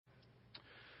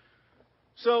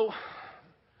So,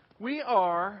 we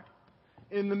are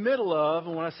in the middle of,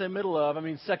 and when I say middle of, I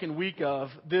mean second week of,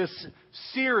 this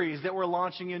series that we're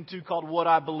launching into called What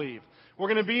I Believe. We're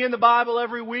going to be in the Bible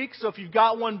every week, so if you've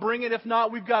got one, bring it. If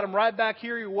not, we've got them right back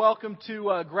here. You're welcome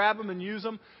to grab them and use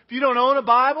them. If you don't own a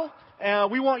Bible,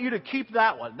 we want you to keep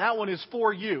that one. That one is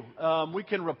for you. We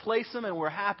can replace them, and we're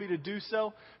happy to do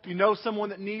so. If you know someone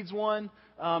that needs one,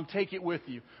 take it with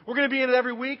you. We're going to be in it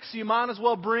every week, so you might as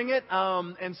well bring it.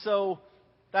 And so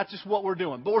that's just what we're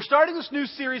doing. But we're starting this new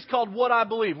series called What I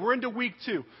Believe. We're into week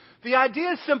 2. The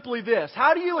idea is simply this.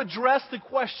 How do you address the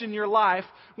question in your life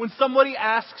when somebody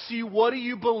asks you, what do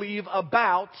you believe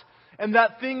about, and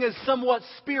that thing is somewhat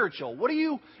spiritual?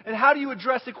 How do you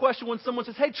address the question when someone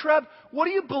says, hey, Trev, what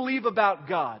do you believe about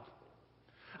God?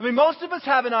 I mean, most of us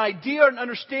have an idea or an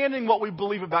understanding what we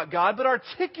believe about God, but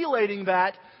articulating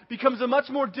that becomes a much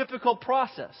more difficult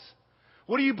process.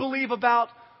 What do you believe about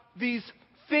these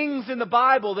things in the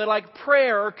Bible that like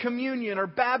prayer or communion or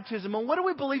baptism? And what do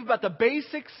we believe about the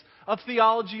basics of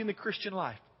theology in the Christian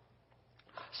life?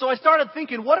 So I started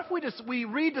thinking, what if we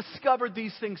rediscovered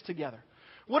these things together?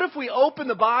 What if we opened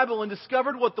the Bible and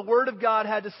discovered what the Word of God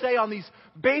had to say on these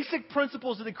basic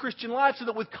principles of the Christian life so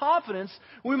that with confidence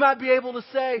we might be able to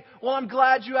say, well, I'm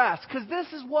glad you asked, because this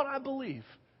is what I believe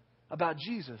about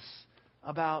Jesus,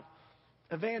 about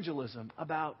evangelism,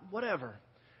 about whatever.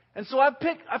 And so I've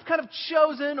kind of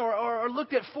chosen or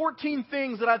looked at 14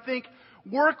 things that I think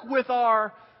work with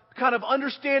our kind of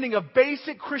understanding of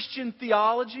basic Christian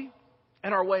theology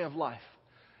and our way of life.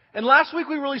 And last week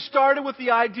we really started with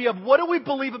the idea of what do we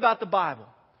believe about the Bible?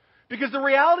 Because the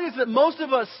reality is that most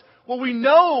of us, well, we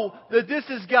know that this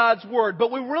is God's Word,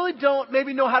 but we really don't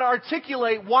maybe know how to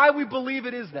articulate why we believe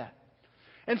it is that.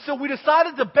 And so we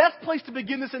decided the best place to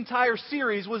begin this entire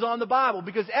series was on the Bible,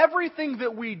 because everything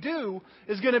that we do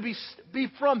is going to be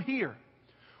from here.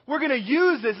 We're going to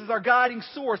use this as our guiding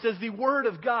source, as the Word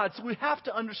of God. So we have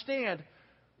to understand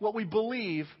what we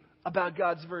believe about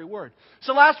God's very Word.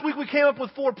 So last week we came up with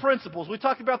 4 principles. We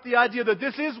talked about the idea that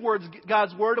this is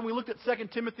God's Word, and we looked at 2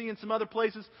 Timothy and some other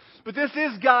places. But this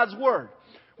is God's Word.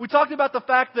 We talked about the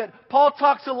fact that Paul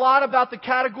talks a lot about the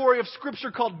category of Scripture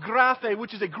called graphe,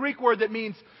 which is a Greek word that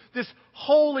means this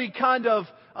holy kind of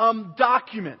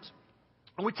document.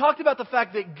 And we talked about the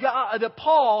fact that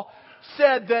Paul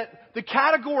said that the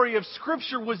category of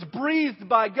Scripture was breathed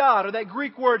by God, or that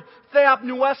Greek word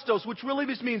theopneustos, which really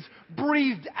just means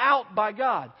breathed out by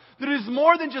God. That it is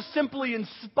more than just simply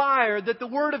inspired, that the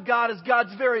Word of God is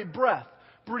God's very breath,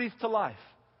 breathed to life.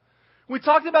 We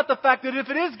talked about the fact that if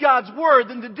it is God's Word,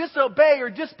 then to disobey or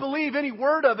disbelieve any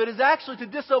word of it is actually to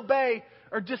disobey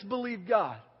or disbelieve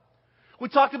God. We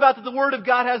talked about that the Word of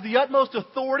God has the utmost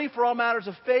authority for all matters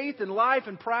of faith and life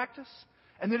and practice,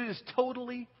 and that it is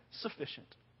totally sufficient.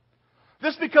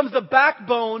 This becomes the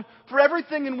backbone for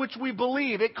everything in which we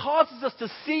believe. It causes us to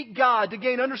seek God, to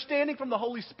gain understanding from the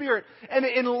Holy Spirit, and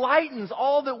it enlightens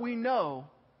all that we know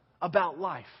about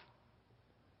life.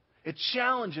 It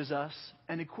challenges us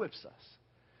and equips us.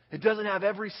 It doesn't have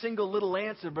every single little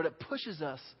answer, but it pushes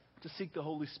us to seek the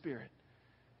Holy Spirit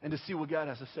and to see what God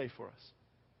has to say for us.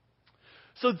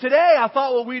 So today I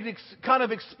thought what we'd kind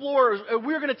of explore is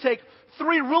we're going to take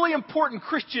 3 really important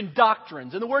Christian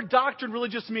doctrines. And the word doctrine really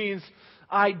just means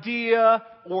idea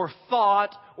or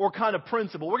thought or kind of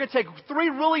principle. We're going to take 3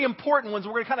 really important ones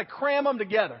and we're going to kind of cram them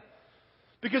together.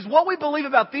 Because what we believe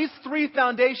about these 3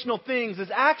 foundational things is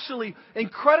actually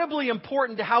incredibly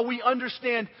important to how we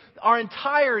understand our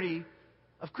entirety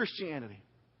of Christianity.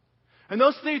 And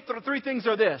those 3 things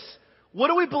are this. What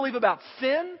do we believe about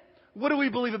sin? What do we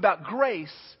believe about grace?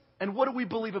 And what do we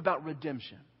believe about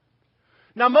redemption?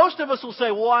 Now, most of us will say,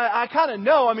 well, I kind of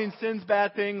know. I mean, sin's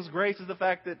bad things. Grace is the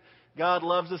fact that God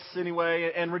loves us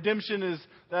anyway. And redemption is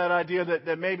that idea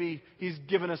that maybe He's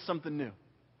given us something new.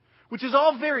 Which is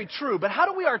all very true. But how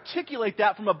do we articulate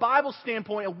that from a Bible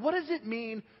standpoint? And what does it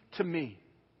mean to me?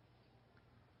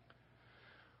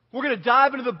 We're going to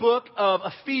dive into the book of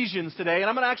Ephesians today. And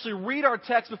I'm going to actually read our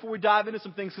text before we dive into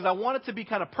some things, because I want it to be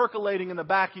kind of percolating in the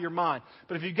back of your mind.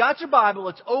 But if you've got your Bible,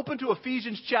 it's open to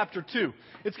Ephesians chapter 2.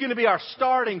 It's going to be our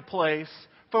starting place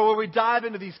for where we dive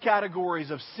into these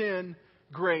categories of sin,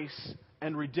 grace,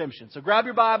 and redemption. So grab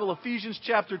your Bible, Ephesians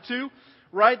chapter 2,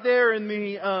 right there in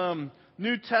the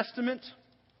New Testament,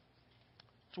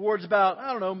 towards about,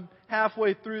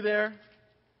 halfway through there.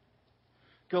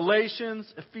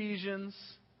 Galatians, Ephesians,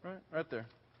 right there.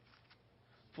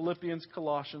 Philippians,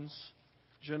 Colossians,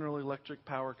 General Electric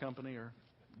Power Company, or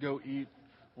Go Eat,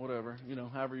 whatever,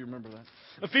 however you remember that.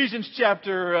 Ephesians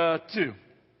chapter 2.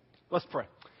 Let's pray.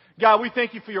 God, we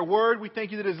thank you for your word. We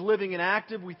thank you that it is living and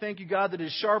active. We thank you, God, that it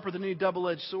is sharper than any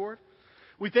double-edged sword.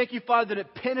 We thank you, Father, that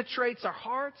it penetrates our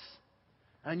hearts.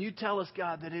 And you tell us,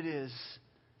 God, that it is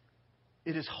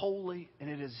holy and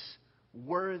it is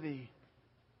worthy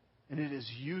and it is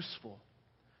useful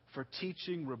for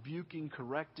teaching, rebuking,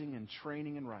 correcting, and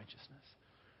training in righteousness.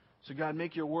 So, God,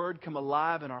 make your word come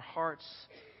alive in our hearts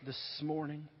this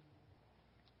morning.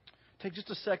 Take just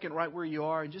a second right where you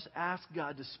are and just ask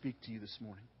God to speak to you this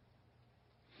morning.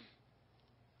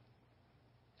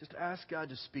 Just ask God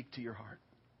to speak to your heart.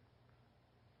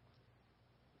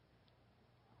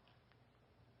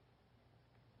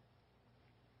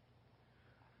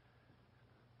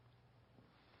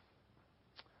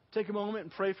 Take a moment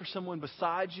and pray for someone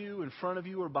beside you, in front of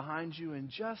you, or behind you, and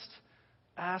just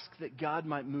ask that God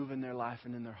might move in their life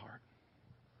and in their heart.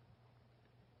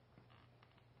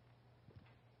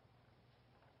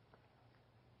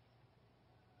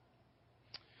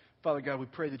 Father God, we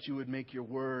pray that you would make your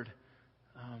word,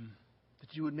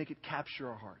 that you would make it capture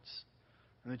our hearts,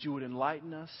 and that you would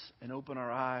enlighten us and open our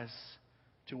eyes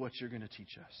to what you're going to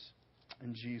teach us.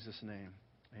 In Jesus' name,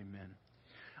 amen.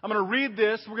 I'm going to read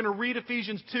this. We're going to read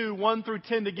Ephesians 2, 1 through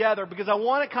 10 together because I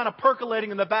want it kind of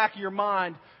percolating in the back of your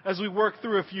mind as we work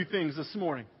through a few things this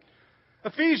morning.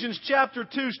 Ephesians chapter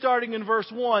 2, starting in verse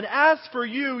 1. As for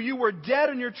you, you were dead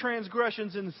in your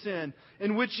transgressions and sin,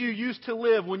 in which you used to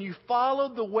live when you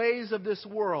followed the ways of this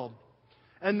world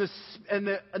and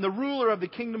the ruler of the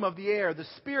kingdom of the air, the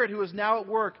spirit who is now at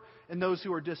work in those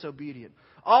who are disobedient.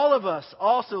 All of us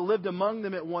also lived among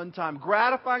them at one time,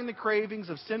 gratifying the cravings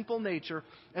of sinful nature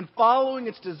and following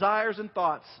its desires and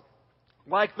thoughts.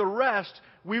 Like the rest,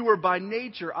 we were by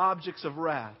nature objects of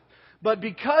wrath. But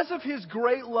because of His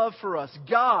great love for us,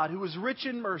 God, who is rich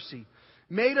in mercy,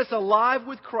 made us alive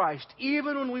with Christ,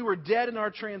 even when we were dead in our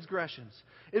transgressions.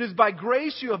 It is by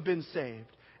grace you have been saved.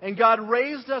 And God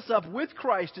raised us up with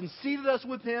Christ and seated us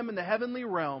with Him in the heavenly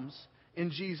realms in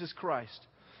Jesus Christ,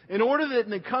 in order that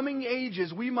in the coming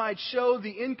ages we might show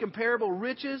the incomparable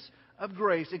riches of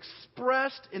grace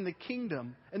expressed in the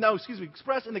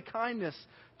kindness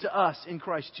to us in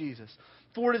Christ Jesus.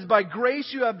 For it is by grace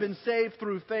you have been saved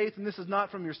through faith, and this is not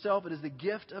from yourself, it is the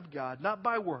gift of God, not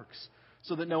by works,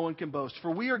 so that no one can boast. For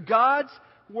we are God's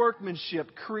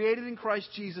workmanship, created in Christ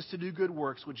Jesus to do good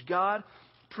works, which God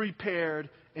prepared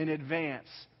in advance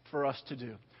for us to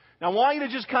do. Now, I want you to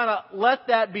just kind of let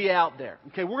that be out there.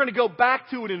 Okay, we're going to go back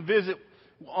to it and visit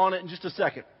on it in just a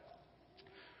second.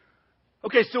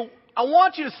 Okay, so I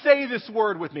want you to say this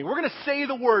word with me. We're going to say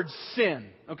the word sin.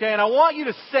 Okay, and I want you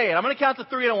to say it. I'm going to count to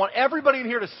 3, and I want everybody in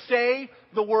here to say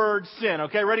the word sin.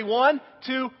 Okay, ready? 1,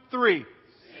 2, 3. Sin.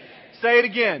 Say it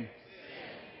again. Sin.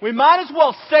 We might as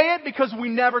well say it because we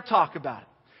never talk about it.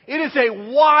 It is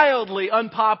a wildly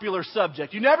unpopular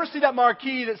subject. You never see that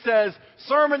marquee that says,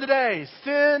 sermon today,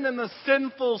 sin and the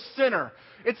sinful sinner.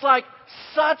 It's like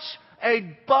such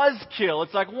a buzzkill.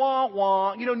 It's like, wah,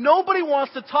 wah. You know, nobody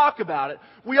wants to talk about it.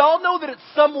 We all know that it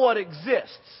somewhat exists.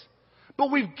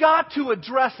 But we've got to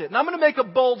address it. And I'm going to make a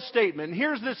bold statement. And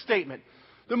here's this statement.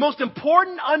 The most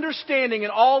important understanding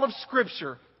in all of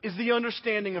Scripture is the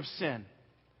understanding of sin.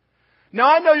 Now,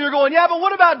 I know you're going, yeah, but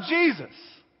what about Jesus?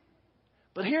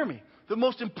 But hear me. The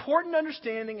most important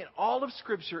understanding in all of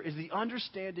Scripture is the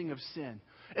understanding of sin.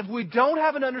 If we don't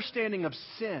have an understanding of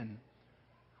sin,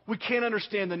 we can't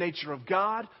understand the nature of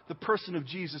God, the person of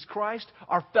Jesus Christ,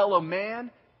 our fellow man,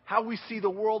 how we see the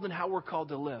world, and how we're called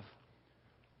to live.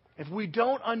 If we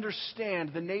don't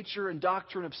understand the nature and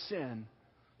doctrine of sin,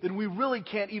 then we really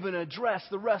can't even address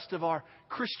the rest of our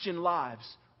Christian lives,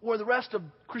 or the rest of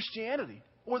Christianity,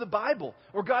 or the Bible,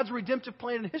 or God's redemptive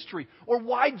plan in history, or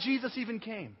why Jesus even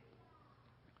came.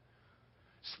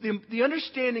 The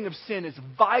understanding of sin is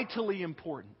vitally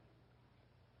important.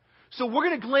 So we're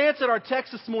going to glance at our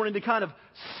text this morning to kind of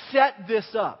set this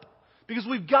up, because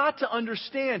we've got to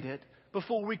understand it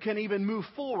before we can even move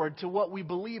forward to what we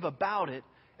believe about it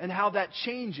and how that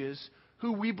changes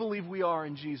who we believe we are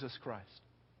in Jesus Christ.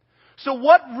 So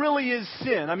what really is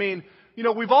sin? I mean, you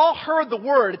know, we've all heard the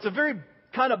word. It's a very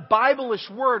kind of Bible-ish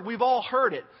word. We've all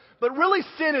heard it. But really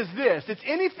sin is this. It's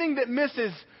anything that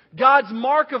misses God's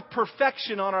mark of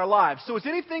perfection on our lives. So it's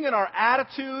anything in our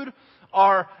attitude,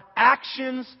 our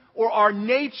actions, or our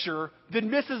nature that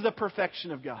misses the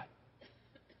perfection of God.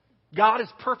 God is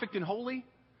perfect and holy,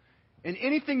 and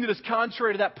anything that is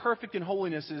contrary to that perfect and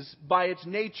holiness is, by its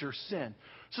nature, sin.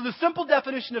 So the simple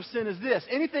definition of sin is this: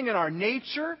 anything in our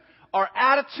nature, our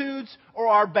attitudes, or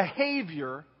our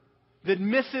behavior that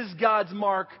misses God's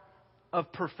mark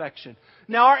of perfection.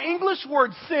 Now, our English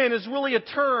word sin is really a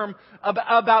term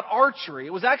about archery.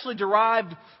 It was actually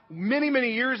derived many,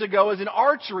 many years ago as an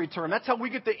archery term. That's how we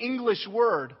get the English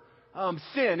word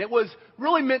sin. It was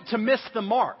really meant to miss the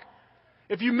mark.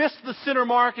 If you missed the center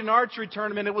mark in an archery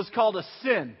tournament, it was called a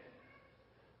sin.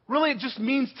 Really, it just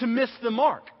means to miss the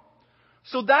mark.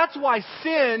 So that's why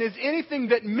sin is anything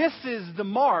that misses the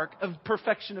mark of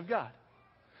perfection of God.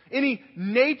 Any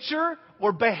nature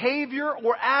or behavior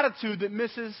or attitude that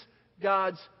misses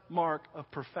God's mark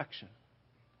of perfection.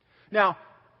 Now,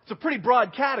 it's a pretty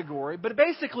broad category, but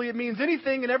basically it means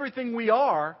anything and everything we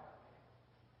are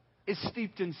is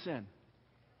steeped in sin.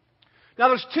 Now,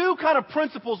 there's two kind of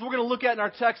principles we're going to look at in our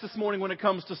text this morning when it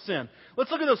comes to sin. Let's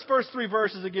look at those first three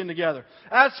verses again together.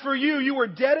 As for you, you were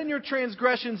dead in your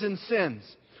transgressions and sins,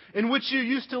 in which you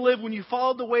used to live when you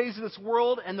followed the ways of this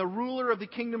world and the ruler of the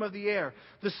kingdom of the air,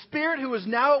 the spirit who is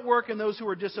now at work in those who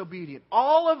are disobedient.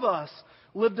 All of us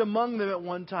lived among them at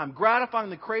one time, gratifying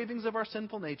the cravings of our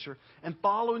sinful nature and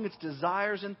following its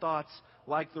desires and thoughts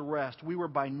like the rest. We were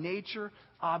by nature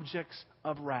objects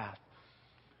of wrath.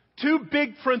 Two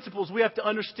big principles we have to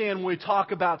understand when we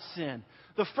talk about sin.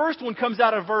 The first one comes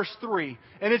out of verse 3,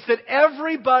 and it's that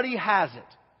everybody has it.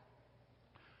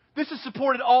 This is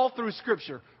supported all through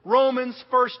Scripture. Romans,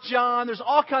 1 John, there's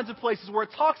all kinds of places where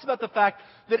it talks about the fact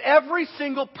that every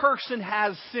single person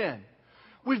has sin.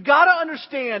 We've got to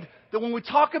understand that when we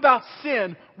talk about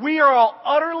sin, we are all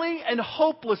utterly and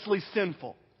hopelessly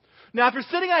sinful. Now, if you're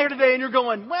sitting out here today and you're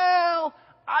going, well,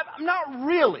 I'm not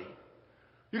really,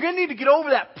 you're going to need to get over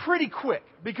that pretty quick,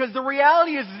 because the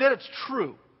reality is that it's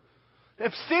true.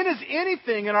 If sin is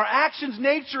anything in our actions,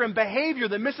 nature, and behavior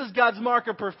that misses God's mark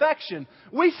of perfection,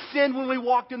 we sinned when we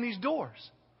walked in these doors.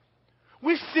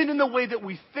 We sinned in the way that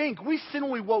we think. We sinned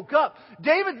when we woke up.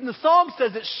 David in the Psalm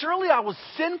says that surely I was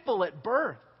sinful at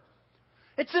birth.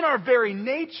 It's in our very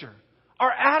nature.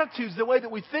 Our attitudes, the way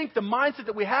that we think, the mindset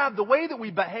that we have, the way that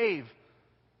we behave.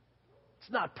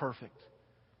 It's not perfect.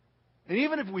 And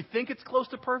even if we think it's close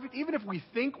to perfect, even if we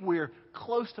think we're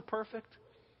close to perfect,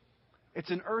 it's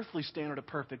an earthly standard of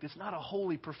perfect. It's not a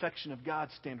holy perfection of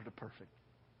God's standard of perfect.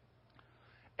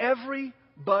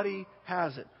 Everybody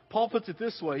has it. Paul puts it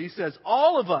this way. He says,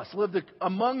 all of us lived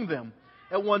among them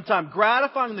at one time,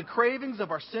 gratifying the cravings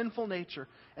of our sinful nature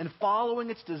and following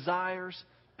its desires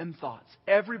and thoughts.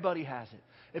 Everybody has it.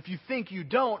 If you think you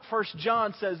don't, 1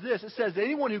 John says this. It says,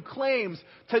 anyone who claims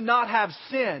to not have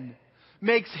sin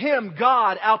makes him,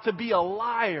 God, out to be a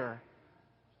liar.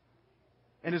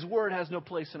 And His Word has no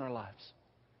place in our lives.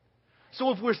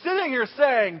 So if we're sitting here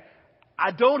saying,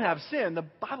 I don't have sin, the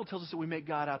Bible tells us that we make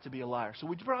God out to be a liar. So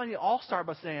we probably need to all start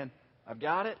by saying, I've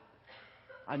got it.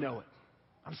 I know it.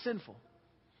 I'm sinful.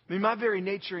 I mean, my very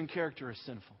nature and character is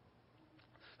sinful.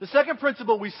 The second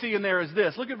principle we see in there is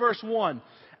this. Look at verse 1.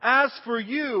 As for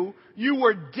you, you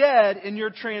were dead in your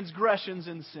transgressions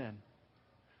and sin.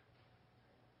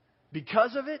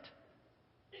 Because of it,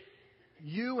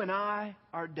 you and I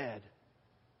are dead.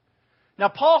 Now,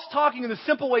 Paul's talking in the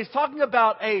simple way. He's talking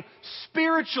about a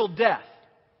spiritual death.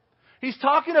 He's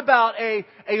talking about a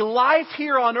life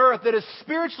here on earth that is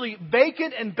spiritually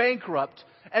vacant and bankrupt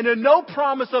and no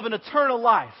promise of an eternal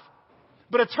life,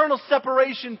 but eternal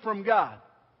separation from God.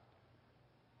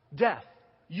 Death.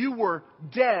 You were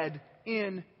dead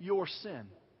in your sin.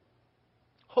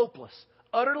 Hopeless.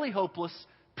 Utterly hopeless,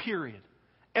 period.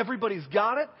 Everybody's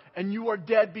got it, and you are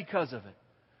dead because of it.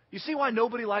 You see why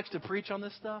nobody likes to preach on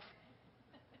this stuff?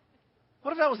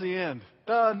 What if that was the end?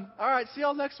 Done. All right, see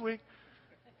y'all next week.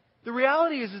 The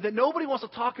reality is that nobody wants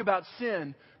to talk about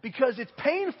sin because it's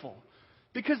painful.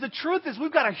 Because the truth is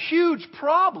we've got a huge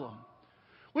problem.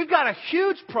 We've got a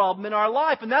huge problem in our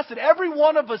life, and that's that every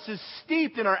one of us is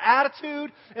steeped in our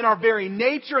attitude, in our very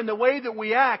nature, and the way that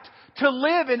we act to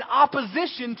live in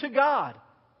opposition to God.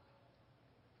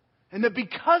 And that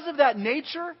because of that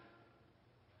nature,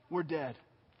 we're dead.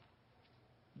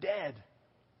 Dead.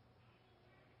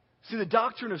 See, the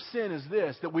doctrine of sin is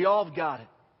this, that we all have got it.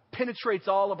 Penetrates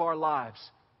all of our lives.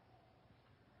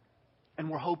 And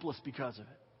we're hopeless because of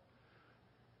it.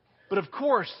 But of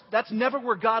course, that's never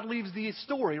where God leaves the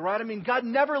story, right? I mean, God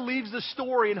never leaves the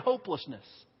story in hopelessness.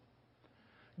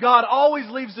 God always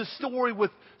leaves the story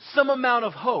with some amount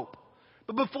of hope.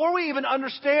 But before we even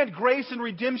understand grace and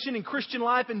redemption in Christian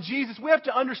life in Jesus, we have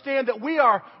to understand that we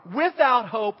are without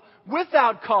hope,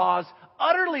 without cause,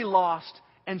 utterly lost,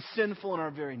 and sinful in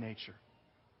our very nature.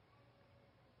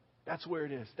 That's where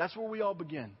it is. That's where we all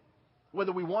begin.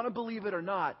 Whether we want to believe it or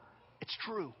not, it's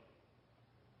true.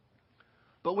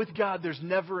 But with God, there's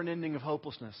never an ending of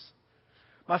hopelessness.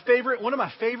 One of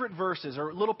my favorite verses,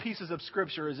 or little pieces of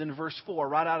Scripture, is in verse 4,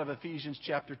 right out of Ephesians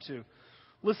chapter 2.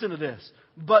 Listen to this.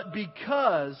 But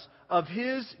because of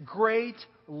His great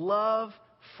love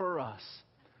for us.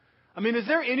 I mean, is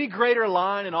there any greater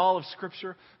line in all of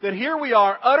Scripture? That here we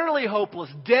are, utterly hopeless,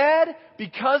 dead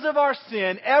because of our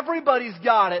sin. Everybody's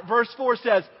got it. Verse 4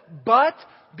 says, but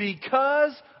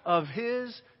because of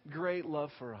His great love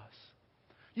for us.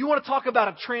 You want to talk about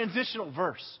a transitional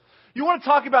verse. You want to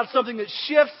talk about something that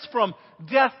shifts from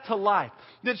death to life.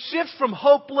 That shifts from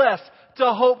hopeless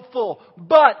to hopeful.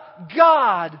 But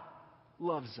God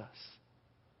loves us.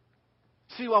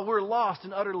 See, while we're lost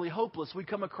and utterly hopeless, we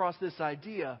come across this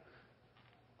idea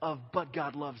of, but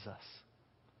God loves us.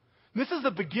 This is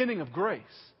the beginning of grace.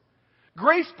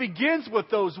 Grace begins with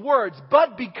those words,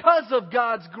 but because of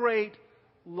God's great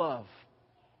love.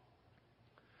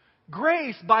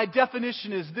 Grace, by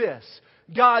definition, is this: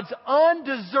 God's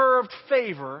undeserved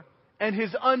favor and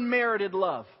His unmerited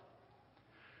love.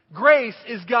 Grace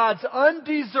is God's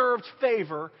undeserved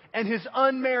favor and His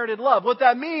unmerited love. What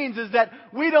that means is that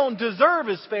we don't deserve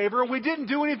His favor and we didn't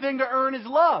do anything to earn His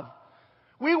love.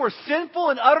 We were sinful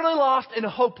and utterly lost and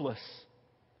hopeless.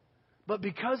 But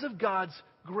because of God's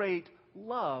great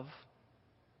love,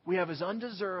 we have His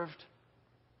undeserved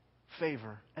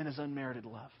favor and His unmerited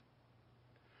love.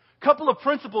 A couple of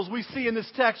principles we see in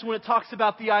this text when it talks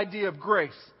about the idea of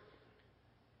grace.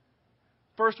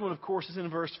 First one, of course, is in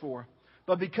verse 4.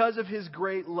 But because of His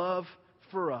great love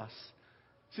for us.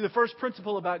 See, the first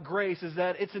principle about grace is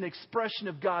that it's an expression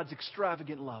of God's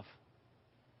extravagant love.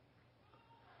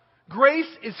 Grace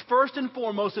is first and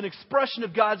foremost an expression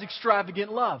of God's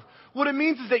extravagant love. What it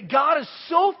means is that God is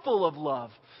so full of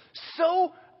love,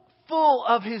 so full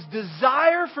of His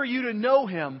desire for you to know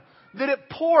Him, that it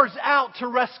pours out to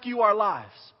rescue our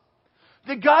lives.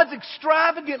 That God's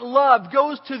extravagant love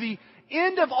goes to the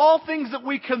end of all things that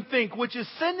we can think, which is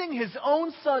sending His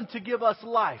own Son to give us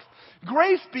life.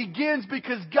 Grace begins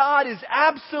because God is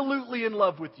absolutely in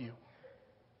love with you.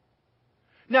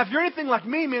 Now, if you're anything like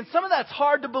me, man, some of that's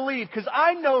hard to believe because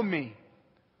I know me.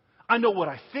 I know what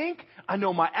I think. I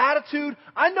know my attitude.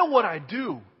 I know what I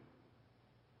do.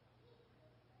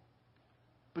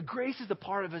 But grace is the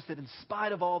part of us that in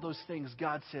spite of all those things,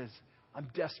 God says, I'm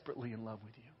desperately in love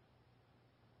with you.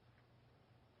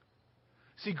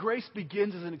 See, grace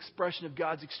begins as an expression of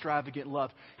God's extravagant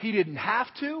love. He didn't have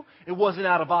to. It wasn't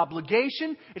out of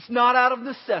obligation. It's not out of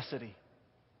necessity.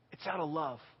 It's out of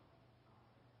love.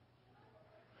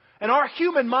 And our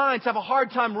human minds have a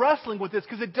hard time wrestling with this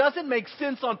because it doesn't make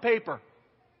sense on paper.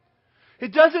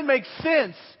 It doesn't make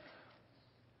sense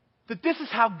that this is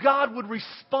how God would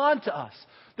respond to us.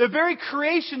 The very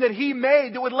creation that He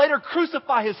made that would later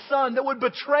crucify His Son, that would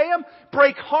betray Him,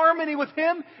 break harmony with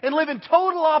Him, and live in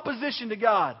total opposition to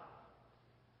God,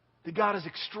 that God is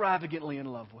extravagantly in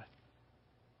love with.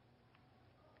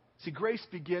 See, grace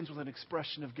begins with an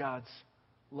expression of God's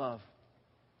love.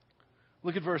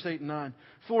 Look at verse 8 and 9.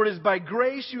 For it is by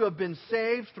grace you have been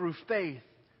saved through faith,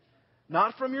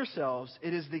 not from yourselves.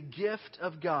 It is the gift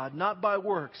of God, not by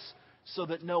works, so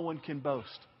that no one can boast.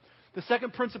 The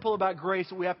second principle about grace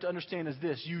that we have to understand is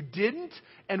this: you didn't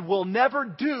and will never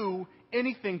do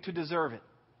anything to deserve it.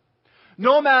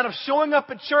 No amount of showing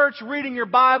up at church, reading your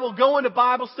Bible, going to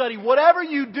Bible study, whatever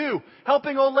you do,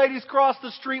 helping old ladies cross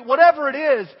the street, whatever it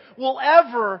is, will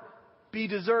ever be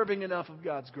deserving enough of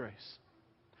God's grace.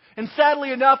 And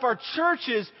sadly enough, our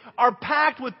churches are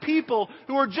packed with people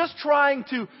who are just trying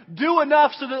to do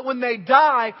enough so that when they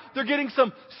die, they're getting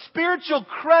some spiritual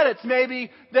credits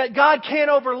maybe that God can't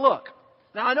overlook.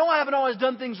 Now, I know I haven't always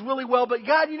done things really well, but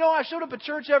God, you know, I showed up at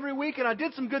church every week and I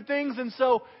did some good things, and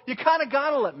so you kind of got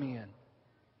to let me in.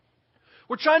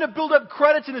 We're trying to build up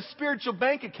credits in a spiritual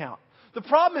bank account. The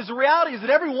problem is, the reality is that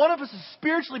every one of us is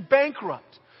spiritually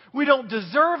bankrupt. We don't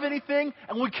deserve anything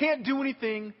and we can't do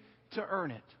anything to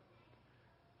earn it.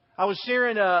 I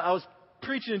was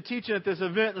preaching and teaching at this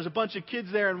event. There's a bunch of kids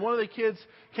there, and one of the kids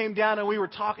came down and we were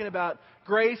talking about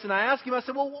grace. And I asked him, I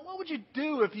said, well, what would you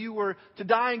do if you were to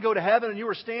die and go to heaven and you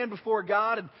were to stand before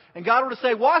God and God were to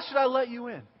say, why should I let you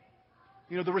in?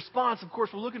 You know, the response, of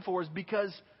course, we're looking for is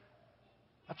because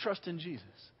I trust in Jesus.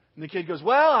 And the kid goes,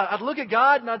 well, I'd look at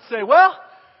God and I'd say, well,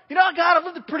 you know, God, I've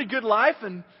lived a pretty good life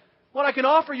and what I can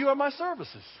offer you are my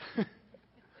services.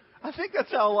 I think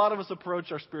that's how a lot of us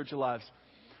approach our spiritual lives.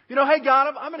 You know, hey,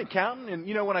 God, I'm an accountant, and,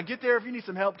 you know, when I get there, if you need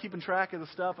some help keeping track of the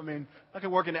stuff, I mean, I can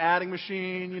work an adding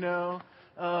machine, you know.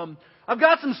 I've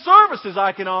got some services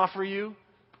I can offer you.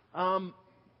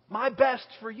 My best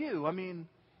for you. I mean,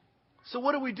 so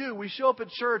what do? We show up at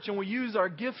church, and we use our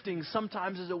gifting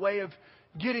sometimes as a way of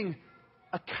getting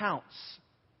accounts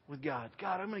with God.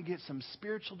 God, I'm going to get some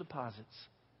spiritual deposits.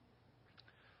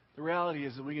 The reality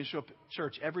is that we can show up at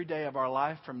church every day of our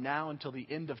life from now until the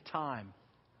end of time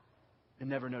and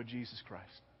never know Jesus Christ.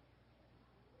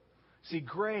 See,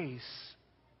 grace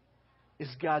is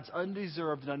God's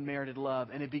undeserved and unmerited love.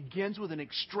 And it begins with an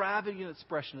extravagant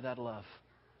expression of that love.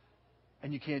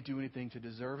 And you can't do anything to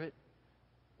deserve it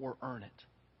or earn it.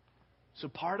 So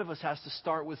part of us has to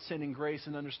start with sin and grace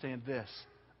and understand this.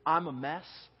 I'm a mess.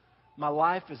 My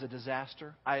life is a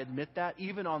disaster. I admit that.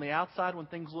 Even on the outside when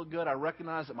things look good, I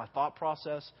recognize that my thought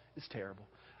process is terrible.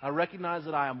 I recognize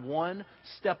that I am one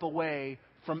step away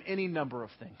from any number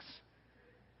of things.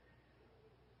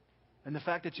 And the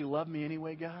fact that you love me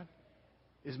anyway, God,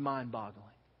 is mind-boggling.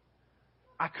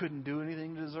 I couldn't do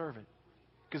anything to deserve it.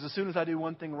 Because as soon as I do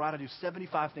one thing right, I do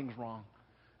 75 things wrong.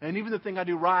 And even the thing I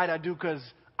do right, I do because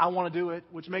I want to do it,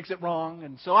 which makes it wrong.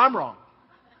 And so I'm wrong.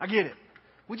 I get it.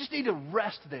 We just need to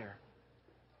rest there.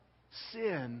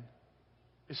 Sin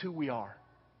is who we are.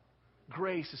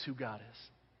 Grace is who God is.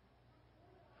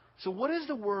 So what is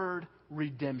the word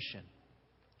redemption?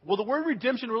 Well, the word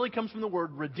redemption really comes from the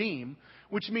word redeem,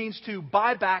 which means to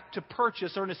buy back, to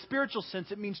purchase, or in a spiritual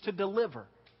sense, it means to deliver.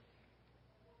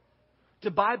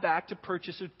 To buy back, to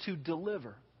purchase, or to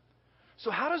deliver. So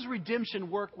how does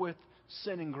redemption work with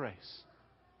sin and grace?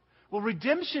 Well,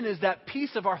 redemption is that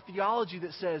piece of our theology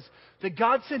that says that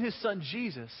God sent His Son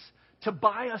Jesus to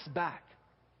buy us back.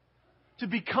 To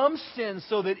become sin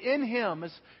so that in Him,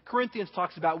 as Corinthians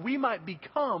talks about, we might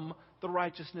become the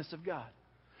righteousness of God.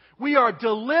 We are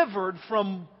delivered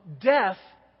from death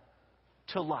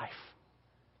to life.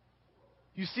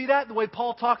 You see that? The way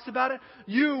Paul talks about it?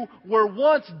 You were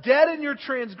once dead in your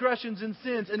transgressions and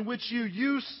sins in which you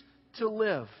used to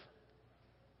live.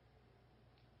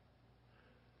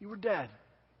 You were dead.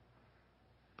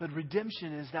 But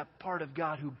redemption is that part of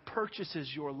God who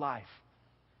purchases your life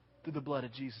through the blood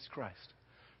of Jesus Christ.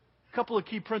 A couple of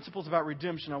key principles about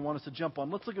redemption I want us to jump on.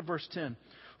 Let's look at verse 10.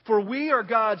 For we are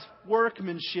God's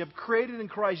workmanship, created in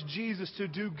Christ Jesus to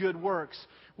do good works,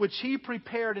 which He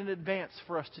prepared in advance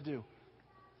for us to do.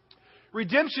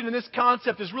 Redemption in this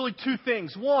concept is really two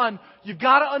things. One, you've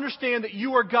got to understand that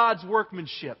you are God's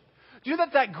workmanship. Do you know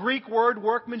that Greek word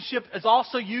workmanship is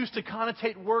also used to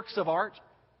connotate works of art?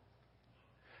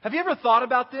 Have you ever thought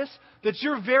about this? That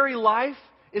your very life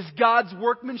is God's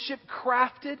workmanship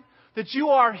crafted? That you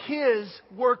are His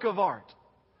work of art.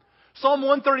 Psalm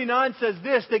 139 says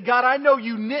this, that God, I know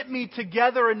you knit me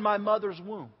together in my mother's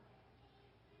womb.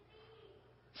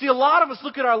 See, a lot of us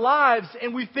look at our lives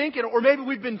and we think, or maybe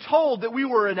we've been told that we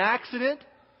were an accident,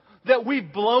 that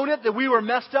we've blown it, that we were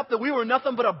messed up, that we were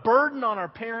nothing but a burden on our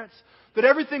parents, that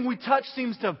everything we touch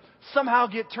seems to somehow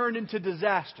get turned into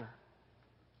disaster.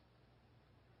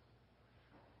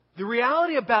 The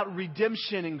reality about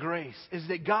redemption and grace is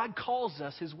that God calls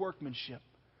us His workmanship.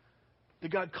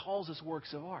 That God calls us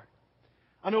works of art.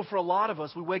 I know for a lot of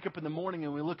us, we wake up in the morning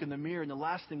and we look in the mirror and the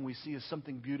last thing we see is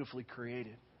something beautifully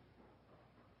created.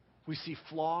 We see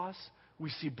flaws.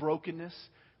 We see brokenness.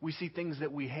 We see things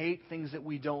that we hate, things that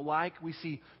we don't like. We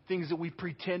see things that we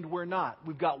pretend we're not.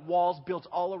 We've got walls built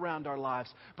all around our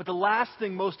lives. But the last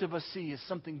thing most of us see is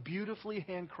something beautifully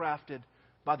handcrafted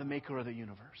by the maker of the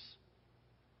universe.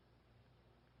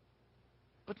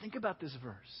 But think about this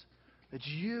verse. That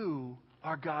you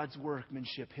are God's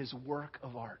workmanship, His work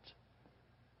of art.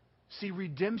 See,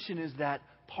 redemption is that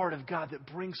part of God that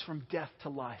brings from death to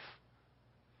life.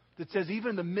 That says,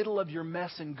 even in the middle of your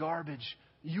mess and garbage,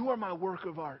 you are my work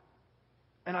of art.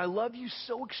 And I love you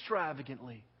so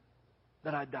extravagantly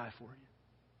that I'd die for you.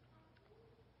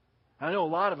 I know a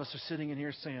lot of us are sitting in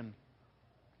here saying,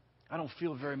 I don't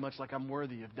feel very much like I'm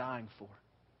worthy of dying for.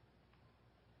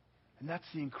 And that's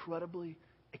the incredibly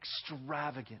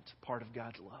extravagant part of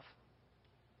God's love.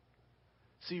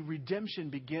 See, redemption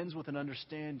begins with an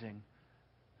understanding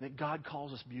that God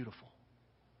calls us beautiful.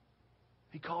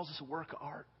 He calls us a work of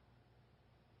art.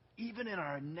 Even in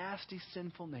our nasty,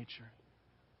 sinful nature,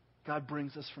 God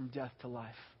brings us from death to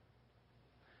life.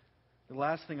 The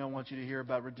last thing I want you to hear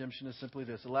about redemption is simply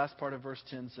this. The last part of verse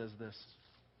 10 says this.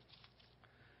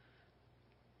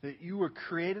 That you were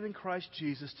created in Christ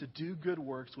Jesus to do good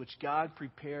works which God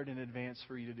prepared in advance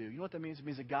for you to do. You know what that means? It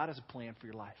means that God has a plan for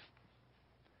your life.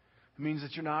 It means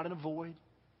that you're not in a void.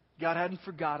 God hadn't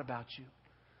forgot about you.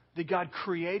 That God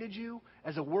created you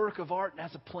as a work of art and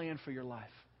has a plan for your life.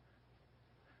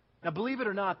 Now, believe it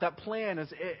or not, that plan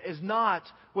is not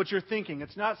what you're thinking.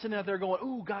 It's not sitting out there going,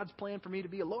 ooh, God's plan for me to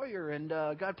be a lawyer and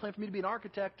God planned for me to be an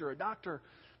architect or a doctor.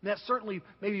 And that certainly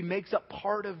maybe makes up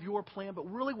part of your plan.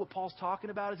 But really what Paul's talking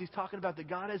about is he's talking about that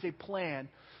God has a plan,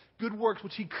 good works,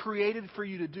 which He created for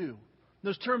you to do.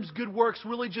 Those terms, good works,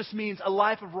 really just means a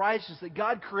life of righteousness. That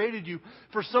God created you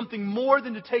for something more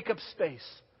than to take up space,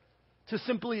 to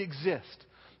simply exist.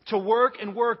 To work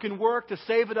and work and work to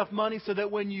save enough money so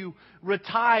that when you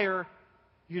retire,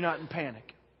 you're not in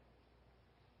panic.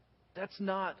 That's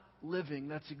not living,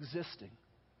 that's existing.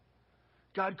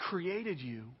 God created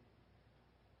you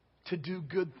to do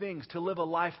good things, to live a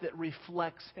life that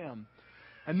reflects Him.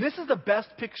 And this is the best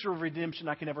picture of redemption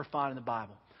I can ever find in the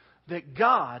Bible. That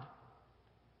God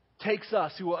takes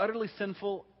us who are utterly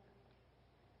sinful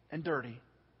and dirty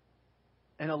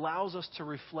and allows us to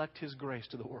reflect His grace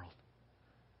to the world.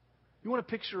 You want a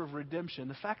picture of redemption?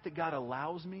 The fact that God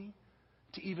allows me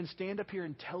to even stand up here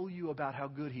and tell you about how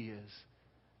good He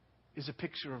is a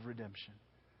picture of redemption.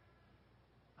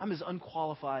 I'm as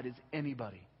unqualified as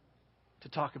anybody to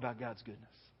talk about God's goodness.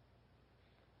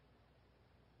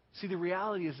 See, the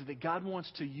reality is that God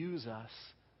wants to use us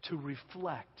to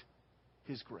reflect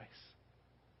His grace.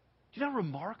 Do you know how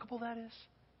remarkable that is?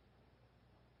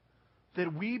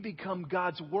 That we become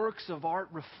God's works of art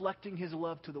reflecting His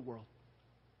love to the world.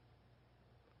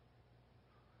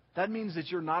 That means that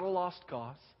you're not a lost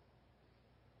cause.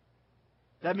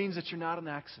 That means that you're not an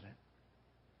accident.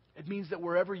 It means that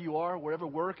wherever you are, wherever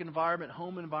work environment,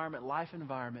 home environment, life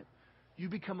environment, you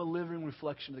become a living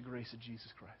reflection of the grace of Jesus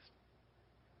Christ.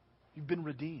 You've been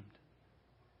redeemed,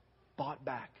 bought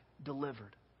back,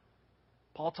 delivered.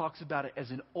 Paul talks about it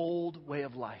as an old way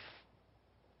of life.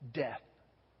 Death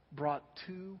brought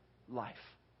to life.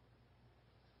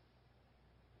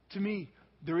 To me,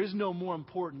 there is no more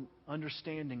important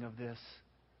understanding of this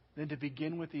than to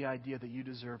begin with the idea that you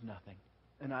deserve nothing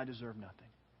and I deserve nothing.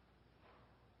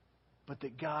 But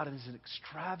that God, in His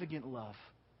extravagant love,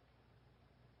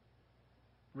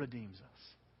 redeems us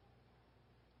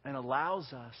and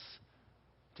allows us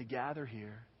to gather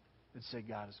here and say,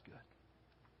 God is good.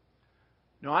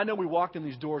 Now, I know we walked in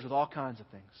these doors with all kinds of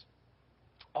things.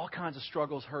 All kinds of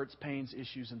struggles, hurts, pains,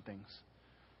 issues, and things.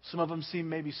 Some of them seem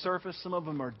maybe surface. Some of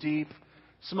them are deep.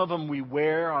 Some of them we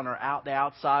wear on the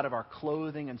outside of our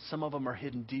clothing, and some of them are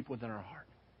hidden deep within our heart.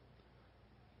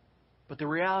 But the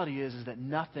reality is that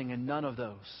nothing and none of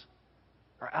those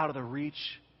are out of the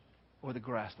reach or the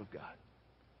grasp of God.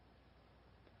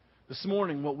 This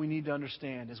morning, what we need to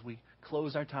understand as we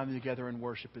close our time together in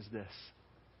worship is this.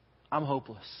 I'm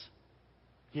hopeless,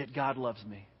 yet God loves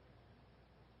me.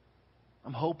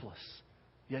 I'm hopeless,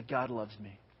 yet God loves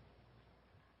me.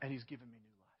 And He's given me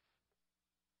new life.